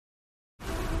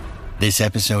This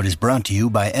episode is brought to you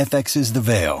by FX's The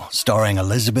Veil, starring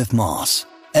Elizabeth Moss.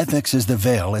 FX's The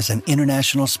Veil is an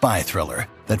international spy thriller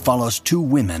that follows two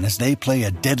women as they play a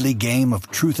deadly game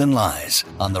of truth and lies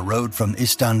on the road from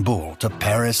Istanbul to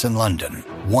Paris and London.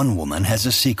 One woman has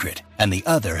a secret, and the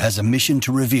other has a mission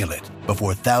to reveal it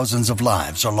before thousands of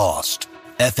lives are lost.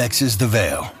 FX's The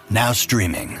Veil, now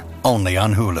streaming, only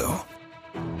on Hulu.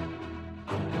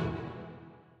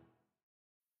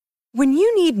 When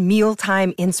you need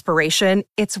mealtime inspiration,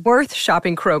 it's worth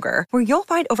shopping Kroger, where you'll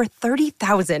find over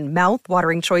 30,000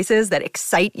 mouth-watering choices that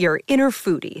excite your inner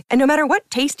foodie. And no matter what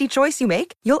tasty choice you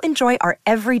make, you'll enjoy our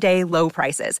everyday low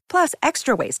prices, plus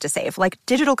extra ways to save, like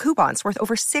digital coupons worth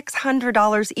over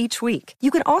 $600 each week. You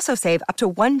can also save up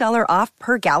to $1 off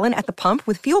per gallon at the pump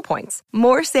with fuel points.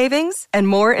 More savings and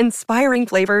more inspiring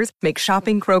flavors make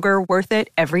shopping Kroger worth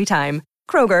it every time.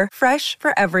 Kroger, fresh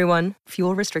for everyone.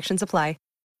 Fuel restrictions apply.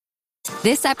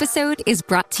 This episode is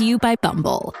brought to you by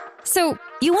Bumble. So,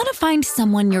 you want to find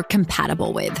someone you're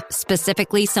compatible with,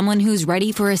 specifically someone who's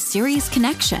ready for a serious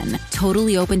connection,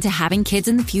 totally open to having kids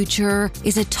in the future,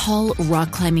 is a tall,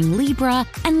 rock-climbing Libra,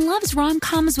 and loves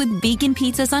rom-coms with vegan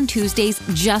pizzas on Tuesdays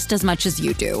just as much as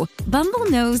you do. Bumble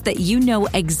knows that you know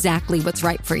exactly what's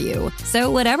right for you. So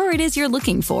whatever it is you're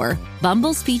looking for,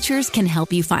 Bumble's features can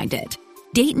help you find it.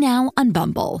 Date now on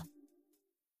Bumble.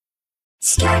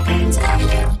 Scarpins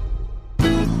Avenue.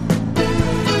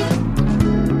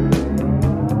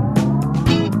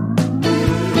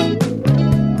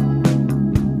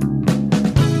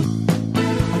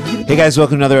 Hey guys,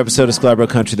 welcome to another episode of Scarborough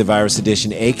Country, the Virus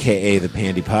Edition, a.k.a. the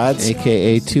Pandy Pods.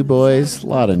 A.k.a. two boys, a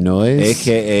lot of noise.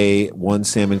 A.k.a. one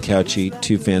Salmon Couchy,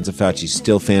 two fans of Fauci.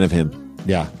 Still fan of him.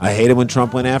 Yeah. I hated when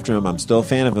Trump went after him. I'm still a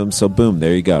fan of him, so boom,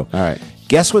 there you go. All right.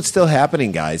 Guess what's still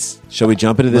happening, guys? Shall we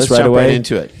jump into this Let's right jump away? right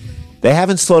into it. They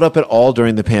haven't slowed up at all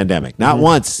during the pandemic. Not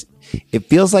once. It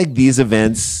feels like these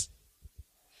events,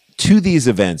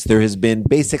 there has been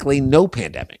basically no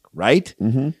pandemic, right?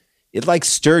 Mm-hmm. It's like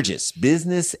Sturgis,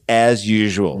 business as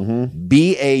usual. Mm-hmm.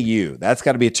 BAU. That's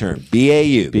got to be a term.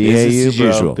 BAU. Business as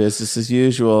usual. Business as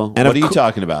usual. And what are you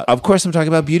talking about? Of course, I'm talking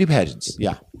about beauty pageants.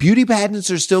 Yeah. Beauty pageants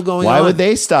are still going on. Why would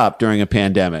they stop during a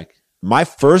pandemic? My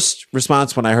first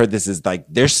response when I heard this is like,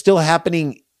 they're still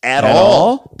happening at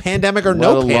all? Pandemic or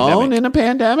no pandemic? Let alone in a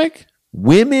pandemic?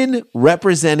 Women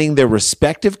representing their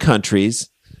respective countries,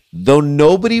 though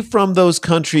nobody from those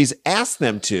countries asked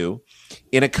them to,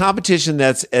 in a competition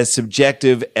that's as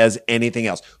subjective as anything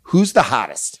else. Who's the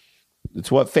hottest?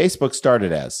 It's what Facebook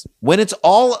started as. When it's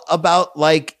all about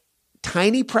like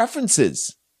tiny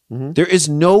preferences. Mm-hmm. There is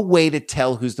no way to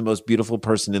tell who's the most beautiful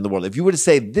person in the world. If you were to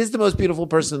say, this is the most beautiful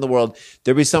person in the world,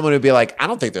 there'd be someone who'd be like, I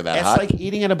don't think they're that hot. It's like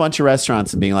eating at a bunch of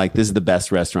restaurants and being like, this is the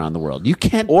best restaurant in the world. You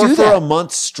can't or do for that. a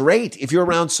month straight. If you're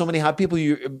around so many hot people,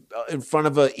 you're in front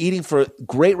of eating for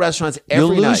great restaurants every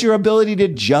night. You'll lose your ability to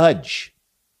judge.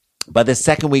 By the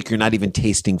second week, you're not even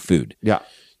tasting food. Yeah.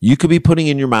 You could be putting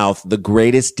in your mouth the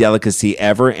greatest delicacy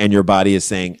ever, and your body is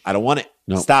saying, I don't want it.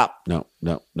 No. Stop. No.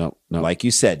 Like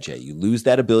you said, Jay, you lose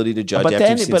that ability to judge.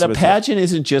 But a pageant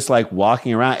isn't just like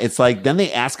walking around. It's like then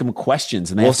they ask them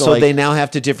questions. And they they now have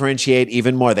to differentiate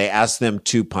even more. They ask them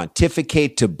to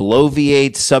pontificate, to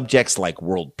bloviate subjects like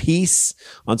world peace,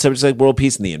 on subjects like world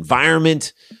peace and the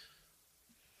environment.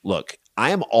 Look,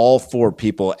 I am all for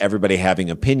everybody having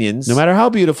opinions. No matter how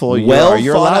beautiful you are,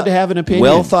 you're allowed to have an opinion.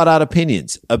 Well thought out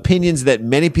opinions. Opinions that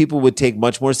many people would take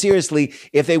much more seriously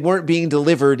if they weren't being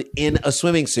delivered in a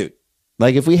swimming suit.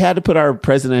 Like if we had to put our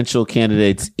presidential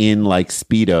candidates in like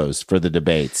Speedos for the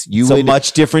debates, a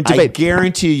much different debate. I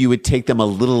guarantee you would take them a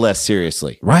little less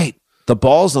seriously. Right. The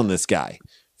balls on this guy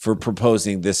for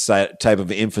proposing this type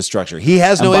of infrastructure. He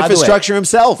has no infrastructure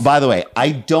himself. By the way,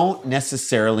 I don't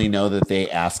necessarily know that they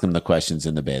ask him the questions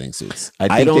in the bathing suits.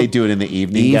 I think they do it in the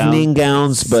evening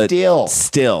gowns, but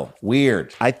still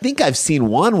weird. I think I've seen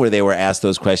one where they were asked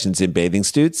those questions in bathing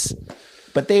suits.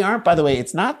 But they aren't, by the way,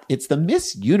 it's the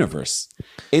Miss Universe.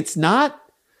 It's not.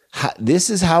 This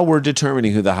is how we're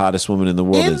determining who the hottest woman in the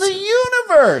world is. In the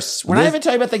universe. We're not even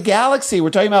talking about the galaxy. We're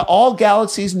talking about all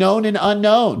galaxies known and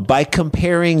unknown. By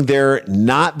comparing their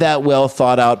not that well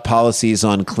thought out policies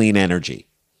on clean energy.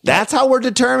 That's how we're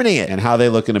determining it. And how they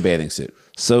look in a bathing suit.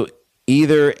 So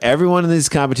either everyone in these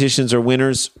competitions are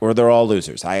winners or they're all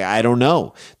losers. I don't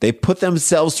know. They put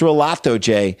themselves through a lot, though,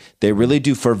 Jay. They really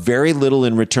do, for very little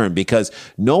in return, because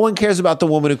no one cares about the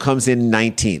woman who comes in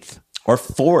 19th. Or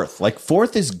fourth. Like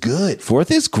fourth is good.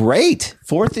 Fourth is great.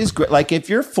 Fourth is great. Like if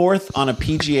you're fourth on a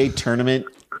PGA tournament,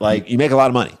 like you make a lot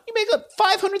of money. You make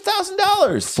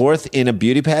 $500,000. Fourth in a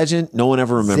beauty pageant, no one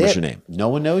ever remembers your name. No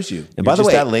one knows you. And by the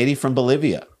way, that lady from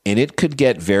Bolivia. And it could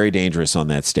get very dangerous on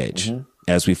that stage. Mm-hmm.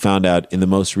 as we found out in the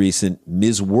most recent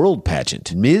Ms. World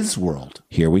pageant. Ms. World.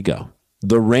 Here we go.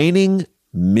 The reigning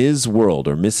Ms. World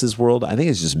or Mrs. World. I think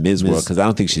it's just Ms. World because I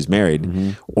don't think she's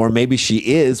married. Or maybe she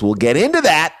is. We'll get into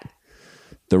that.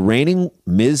 The reigning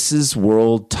Mrs.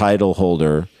 World title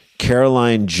holder,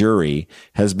 Caroline Jury,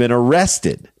 has been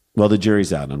arrested. Well, the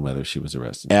jury's out on whether she was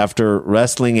arrested. After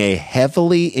wresting a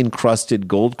heavily encrusted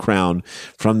gold crown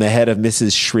from the head of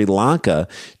Mrs. Sri Lanka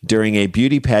during a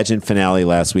beauty pageant finale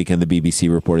last weekend, the BBC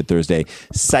reported Thursday,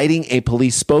 citing a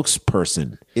police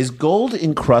spokesperson. Is gold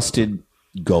encrusted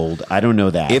gold? I don't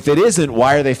know that. If it isn't,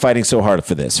 why are they fighting so hard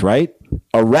for this, right?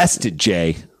 Arrested,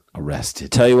 Jay.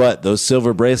 Arrested. Tell you what, those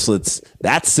silver bracelets,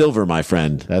 that's silver, my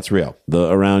friend. That's real.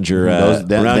 Around your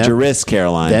wrist,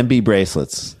 Caroline. Them be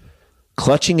bracelets.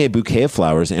 Clutching a bouquet of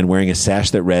flowers and wearing a sash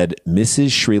that read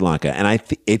Mrs. Sri Lanka. And I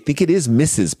think it is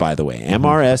Mrs., by the way.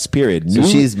 MRS, period. So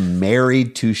she's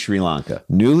married to Sri Lanka.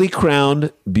 Newly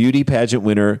crowned beauty pageant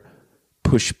winner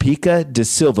Pushpika De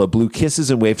Silva blew kisses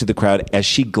and waved to the crowd as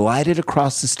she glided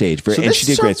across the stage. So this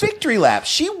is her victory lap.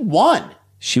 She won.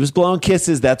 She was blowing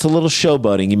kisses. That's a little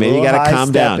showboating. You maybe got to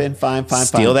calm down. Fine.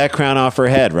 Steal that crown off her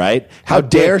head, right? How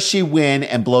dare she win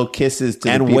and blow kisses to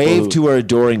and the people wave to her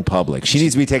adoring public? She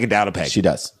needs to be taken down a peg. She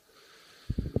does.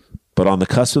 But on the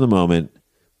cusp of the moment,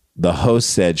 the host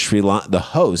said Sri Lanka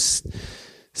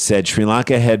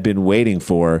had been waiting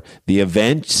for. The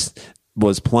event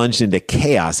was plunged into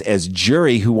chaos as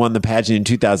Jury, who won the pageant in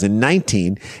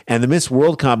 2019 and the Miss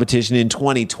World competition in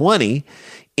 2020,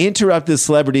 interrupted the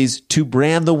celebrities to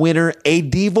brand the winner a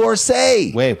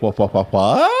divorcee. Wait,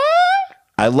 what?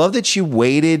 I love that she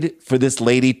waited for this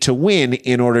lady to win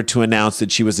in order to announce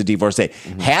that she was a divorcee.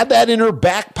 Had that in her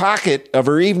back pocket of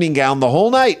her evening gown the whole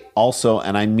night. Also,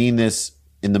 and I mean this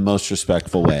in the most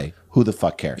respectful way, who the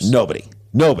fuck cares?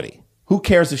 Nobody. Who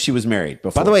cares if she was married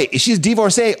before? By the way, if she's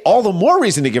divorcee, all the more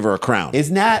reason to give her a crown.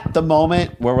 Isn't that the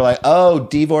moment where we're like, oh,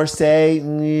 divorcee,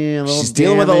 she's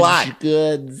dealing with a lot.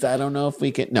 Goods. I don't know if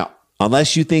we can. No.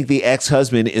 Unless you think the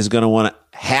ex-husband is going to want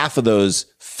half of those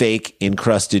fake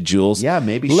encrusted jewels. Yeah,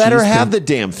 maybe let her have the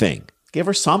damn thing. Give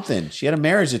her something. She had a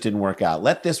marriage that didn't work out.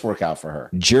 Let this work out for her.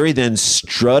 Jury then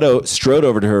strode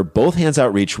over to her, both hands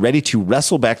outreached, ready to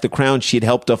wrestle back the crown she had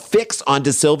helped to fix on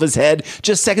De Silva's head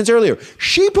just seconds earlier.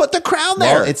 She put the crown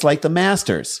there. Well, it's like the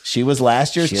Masters. She was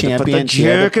last year's champion. She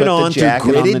had to put the jacket on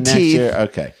through gritted teeth.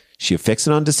 Okay. She affixed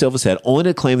it on De Silva's head, only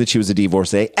to claim that she was a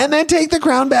divorcee, and then take the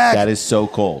crown back. That is so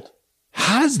cold.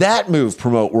 How does that move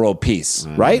promote world peace,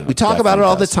 right? We talk about it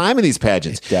all the time in these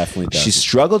pageants. It definitely does. She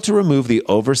struggled to remove the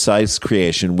oversized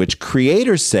creation, which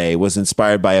creators say was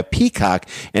inspired by a peacock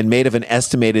and made of an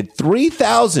estimated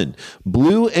 3,000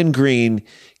 blue and green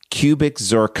cubic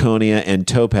zirconia and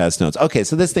topaz stones. Okay,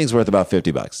 so this thing's worth about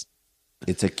 $50.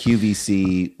 It's a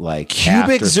QVC like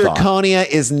cubic afterthought. Zirconia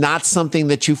is not something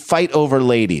that you fight over,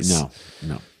 ladies.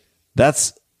 No.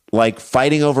 That's like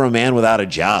fighting over a man without a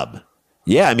job.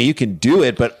 Yeah, I mean, you can do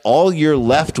it, but all you're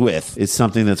left with is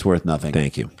something that's worth nothing.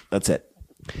 Thank you. That's it.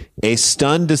 A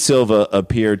stunned De Silva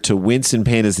appeared to wince in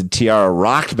pain as the tiara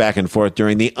rocked back and forth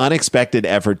during the unexpected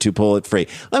effort to pull it free.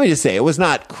 Let me just say, it was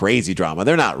not crazy drama.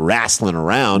 They're not wrestling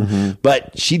around,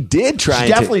 but she did try. She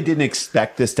definitely didn't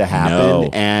expect this to happen. No.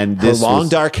 And her long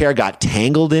dark hair got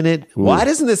tangled in it. Ooh. Why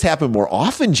doesn't this happen more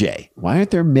often, Jay? Why aren't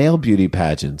there male beauty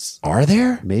pageants? Are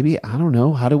there? Maybe, I don't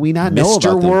know. How do we not know about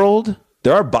Mr. World?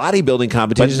 There are bodybuilding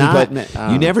competitions,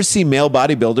 but you never see male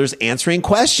bodybuilders answering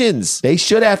questions. They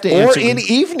should have to answer. Or in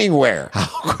evening wear.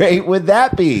 How great would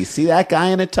that be? See that guy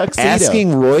in a tuxedo. Asking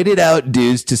roided out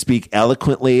dudes to speak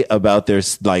eloquently about their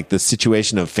the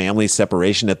situation of family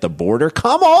separation at the border.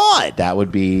 Come on. That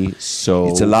would be so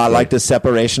It's a lot like the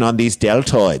separation on these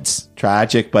deltoids.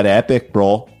 Tragic but epic,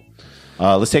 bro.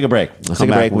 Let's take a break.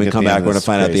 When we come back, we're going to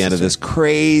find out the end of this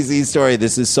crazy story.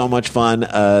 This is so much fun.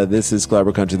 This is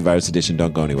Clever Country, the Virus Edition.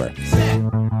 Don't go anywhere.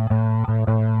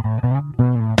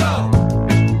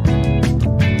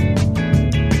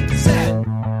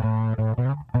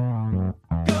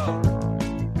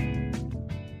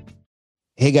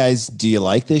 Hey guys, do you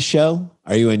like this show?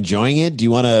 Are you enjoying it? Do you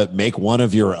want to make one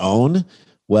of your own?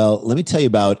 Well, let me tell you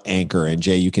about Anchor, and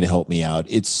Jay, you can help me out.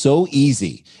 It's so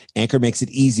easy. Anchor makes it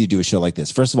easy to do a show like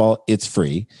this. First of all, it's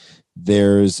free.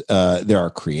 There are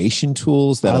creation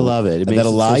tools that I love it. That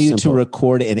allow you to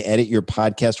record and edit your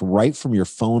podcast right from your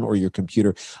phone or your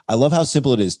computer. I love how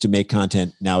simple it is to make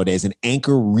content nowadays, and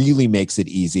Anchor really makes it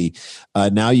easy.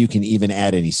 Now you can even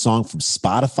add any song from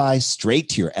Spotify straight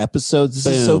to your episodes.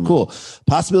 This is so cool.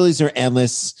 Possibilities are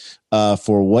endless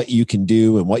for what you can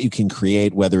do and what you can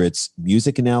create, whether it's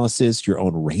music analysis, your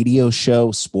own radio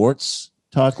show, sports,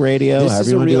 talk radio. This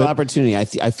is a real opportunity.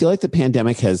 I feel like the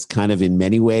pandemic has kind of in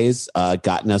many ways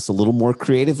gotten us a little more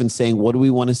creative in saying, what do we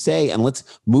want to say? And let's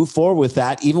move forward with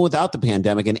that, even without the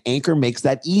pandemic. And Anchor makes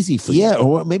that easy for you. Yeah,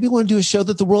 or maybe we want to do a show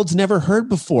that the world's never heard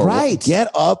before. Right. Get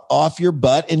up off your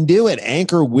butt and do it.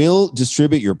 Anchor will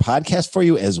distribute your podcast for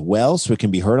you as well, so it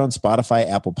can be heard on Spotify,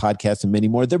 Apple Podcasts, and many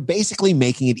more. They're basically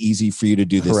making it easy for you to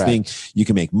do this thing. You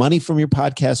can make money from your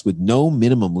podcast with no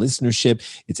minimum listenership.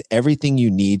 It's everything you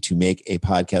need to make a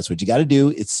podcast. What you got to do,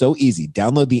 it's so easy.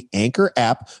 Download the Anchor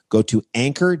app, go to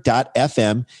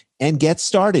anchor.fm and get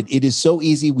started. It is so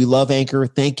easy. We love Anchor.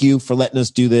 Thank you for letting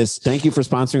us do this. Thank you for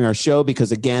sponsoring our show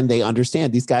because, again, they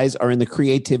understand these guys are in the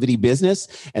creativity business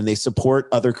and they support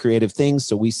other creative things.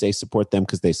 So we say support them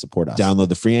because they support us. Download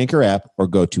the free Anchor app or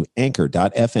go to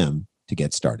anchor.fm to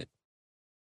get started.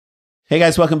 Hey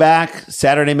guys, welcome back.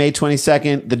 Saturday, May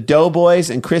 22nd. The Doughboys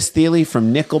and Chris Thile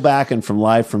from Nickelback and from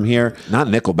Live From Here. Not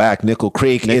Nickelback, Nickel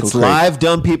Creek. It's live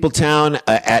Dumb People Town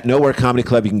at Nowhere Comedy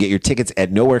Club. You can get your tickets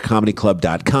at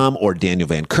nowherecomedyclub.com or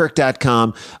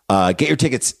danielvankirk.com. Get your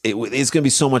tickets. It's going to be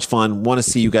so much fun. Want to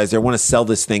see you guys there. Want to sell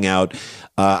this thing out.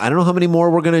 I don't know how many more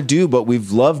we're going to do, but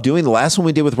we've loved doing. The last one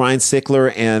we did with Ryan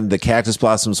Sickler and the Cactus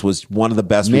Blossoms was one of the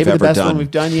best we've ever done. Maybe the best one we've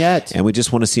done yet. And we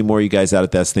just want to see more of you guys out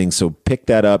at that thing. So pick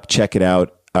that up. Check it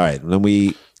out. All right. Then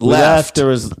we left. There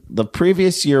was the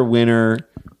previous year winner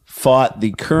fought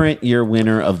the current year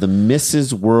winner of the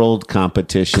Mrs. World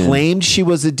competition. Claimed she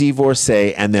was a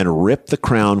divorcee and then ripped the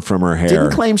crown from her hair.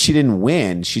 Didn't claim she didn't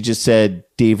win. She just said,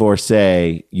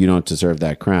 divorcee, you don't deserve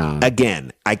that crown.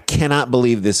 Again, I cannot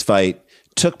believe this fight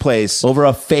took place over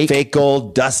a fake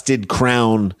gold dusted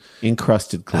crown.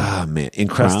 Encrusted crown. Ah, man.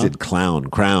 Encrusted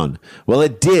crown. Well,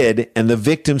 it did. And the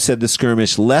victim said the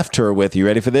skirmish left her with, you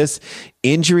ready for this?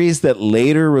 Injuries that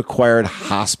later required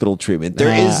hospital treatment.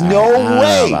 There is no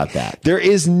way about that. There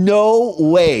is no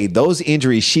way those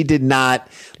injuries, she did not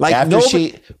like after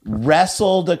she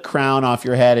wrestled a crown off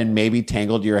your head and maybe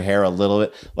tangled your hair a little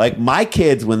bit. Like my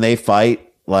kids, when they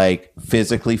fight, like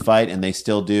physically fight, and they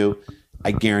still do, I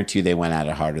guarantee you they went at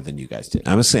it harder than you guys did.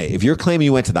 I'm going to say, if you're claiming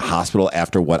you went to the hospital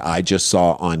after what I just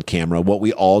saw on camera, what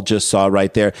we all just saw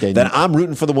right there, then I'm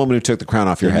rooting for the woman who took the crown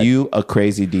off your head. You a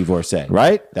crazy divorcee.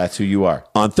 Right? That's who you are.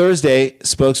 On Thursday,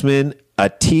 spokesman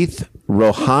Atith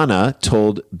Rohana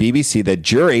told BBC that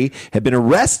jury had been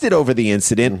arrested over the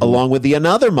incident, along with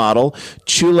another model,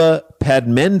 Chula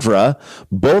Padmendra.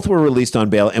 Both were released on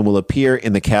bail and will appear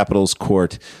in the Capitol's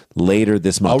court later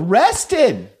this month.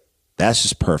 Arrested? That's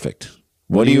just perfect.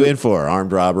 What are you in for?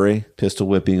 Armed robbery? Pistol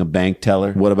whipping a bank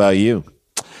teller? What about you?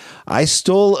 I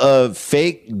stole a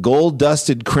fake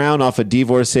gold-dusted crown off a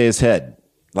divorcee's head.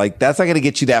 Like, that's not going to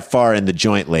get you that far in the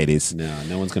joint, ladies.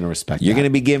 No one's going to respect You're going to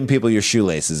be giving people your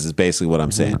shoelaces is basically what I'm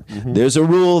saying. There's a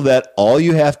rule that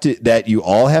you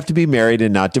all have to be married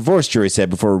and not divorced, jury said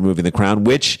before removing the crown,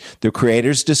 which the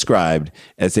creators described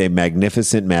as a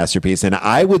magnificent masterpiece. And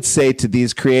I would say to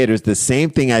these creators the same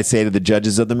thing I say to the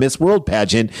judges of the Miss World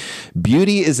pageant.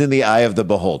 Beauty is in the eye of the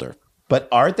beholder. But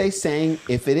aren't they saying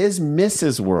if it is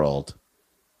Mrs. World...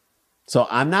 So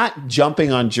I'm not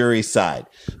jumping on jury's side,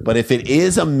 but if it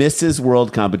is a Mrs.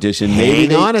 World competition,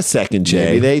 hang on a second, Jay.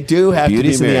 Maybe they do have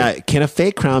Beauty's to be married. in the eye. Can a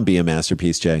fake crown be a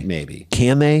masterpiece, Jay? Maybe.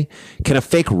 Can they? Can a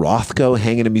fake Rothko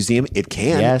hang in a museum? It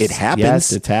can. Yes, it happens.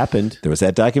 Yes, it's happened. There was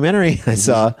that documentary I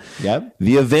saw. Yep.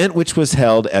 The event, which was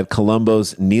held at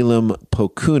Colombo's Neelam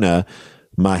Pokuna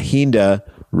Mahinda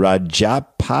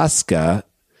Rajapaksa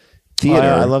Theater.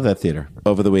 I love that theater.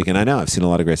 Over the weekend. I know. I've seen a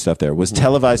lot of great stuff there. Was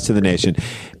televised to the nation.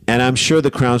 And I'm sure the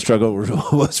crown struggle was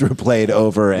replayed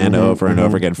over and over and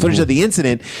over again. Footage of the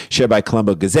incident shared by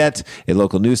Colombo Gazette, a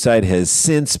local news site, has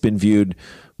since been viewed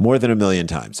more than 1 million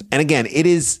times. And again, it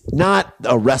is not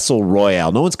a wrestle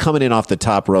royale. No one's coming in off the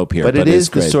top rope here. But it is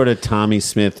the sort of Tommy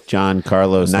Smith, John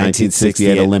Carlos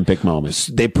 1968 Olympic moment.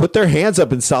 They put their hands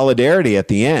up in solidarity at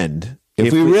the end.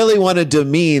 If we really want to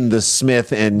demean the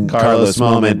Smith and Carlos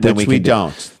moment, then we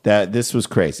don't. This was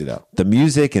crazy, though. The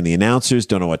music and the announcers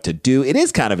don't know what to do. It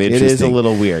is kind of interesting. It is a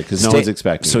little weird because no one's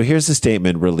expecting it. So here's a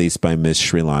statement released by Mrs.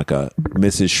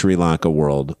 Sri Lanka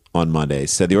World on Monday.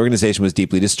 Said the organization was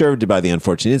deeply disturbed by the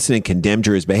unfortunate incident, condemned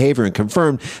jury's behavior, and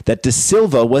confirmed that De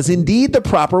Silva was indeed the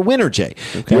proper winner, Jay.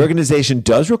 Okay. The organization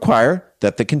does require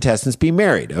that the contestants be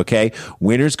married, okay?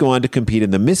 Winners go on to compete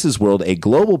in the Mrs. World, a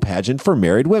global pageant for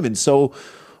married women. So,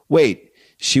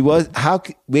 she was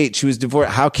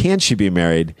divorced. How can she be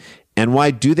married? And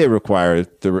why do they require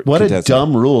the What a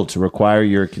dumb rule to require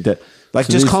your contestant. Like,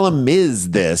 so just call them Ms.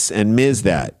 this and Ms.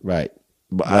 that. Right.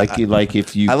 Like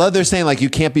if you... I love they're saying, like, you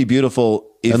can't be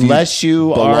beautiful if unless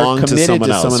you are committed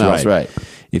to someone else. Right.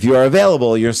 If you are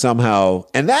available, you're somehow,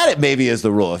 and that it maybe is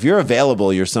the rule. If you're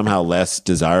available, you're somehow less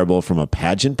desirable from a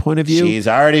pageant point of view. She's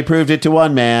already proved it to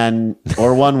one man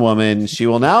or one woman. She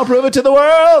will now prove it to the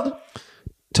world.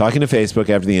 Talking to Facebook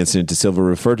after the incident, De Silva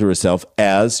referred to herself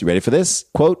as, you ready for this?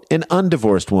 Quote, an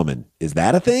undivorced woman. Is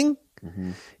that a thing?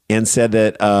 Mm-hmm. And said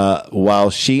that while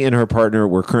she and her partner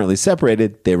were currently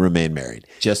separated, they remain married.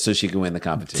 Just so she can win the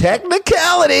competition.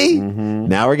 Technicality. Mm-hmm.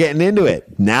 Now we're getting into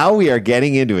it. Now we are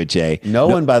getting into it, Jay. No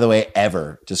one, by the way,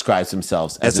 ever describes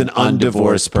themselves as an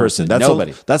undivorced person. That's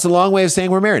Nobody. That's a long way of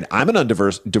saying we're married. I'm an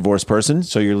divorced person.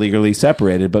 So you're legally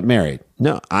separated but married.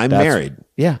 No, I'm married.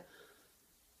 Yeah.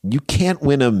 You can't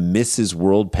win a Mrs.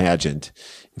 World pageant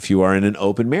if you are in an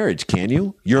open marriage, can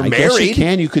you? You're married. Guess you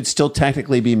can. You could still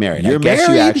technically be married. You're I guess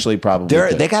married. You actually probably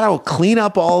could. They got to clean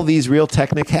up all these real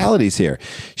technicalities here.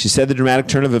 She said the dramatic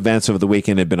turn of events over the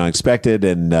weekend had been unexpected,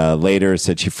 and later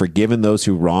said she'd forgiven those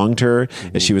who wronged her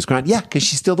as she was crying. Yeah, because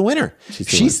she's still the winner.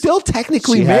 She's still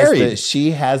technically married.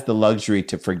 She has the luxury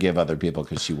to forgive other people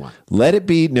because she won. Let it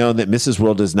be known that Mrs.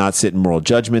 World does not sit in moral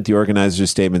judgment. The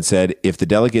organizer's statement said, if the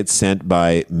delegate sent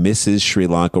by Mrs. Sri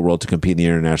Lanka World to compete in the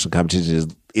international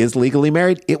competition is legally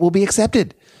married, it will be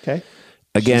accepted. Okay.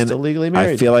 Again, she's still legally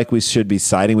married. I feel like we should be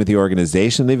siding with the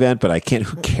organization of the event, but I can't.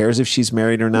 Who cares if she's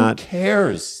married or not? Who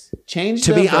cares? Change.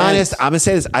 To be honest, I'm gonna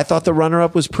say this. I thought the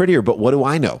runner-up was prettier, but what do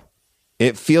I know?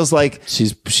 It feels like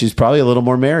she's probably a little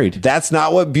more married. That's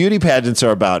not what beauty pageants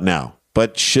are about now.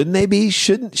 But shouldn't they be?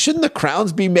 Shouldn't the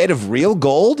crowns be made of real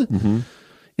gold? Mm-hmm.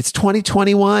 It's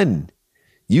 2021.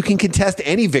 You can contest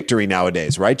any victory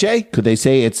nowadays, right, Jay? Could they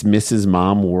say it's Mrs.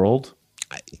 Mom World?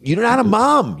 You're not a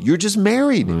mom. You're just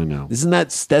married. I know. Isn't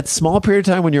that small period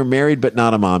of time when you're married but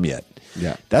not a mom yet?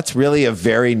 Yeah. That's really a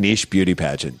very niche beauty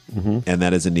pageant. Mm-hmm. And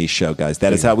that is a niche show, guys.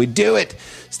 That is how we do it.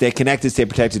 Stay connected, stay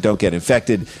protected, don't get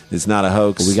infected. It's not a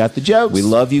hoax. But we got the jokes. We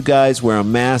love you guys. Wear a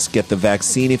mask, get the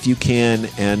vaccine if you can,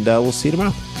 and we'll see you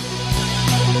tomorrow.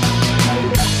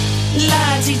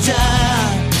 La-ti-da,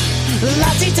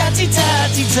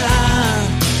 la-ti-da-ti-da-ti-da,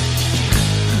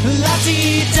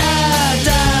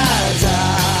 la-ti-da-da-da.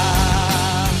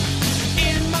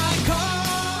 In my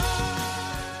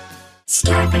car.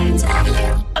 Scarpins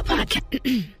Avenue,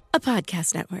 a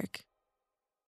podcast network.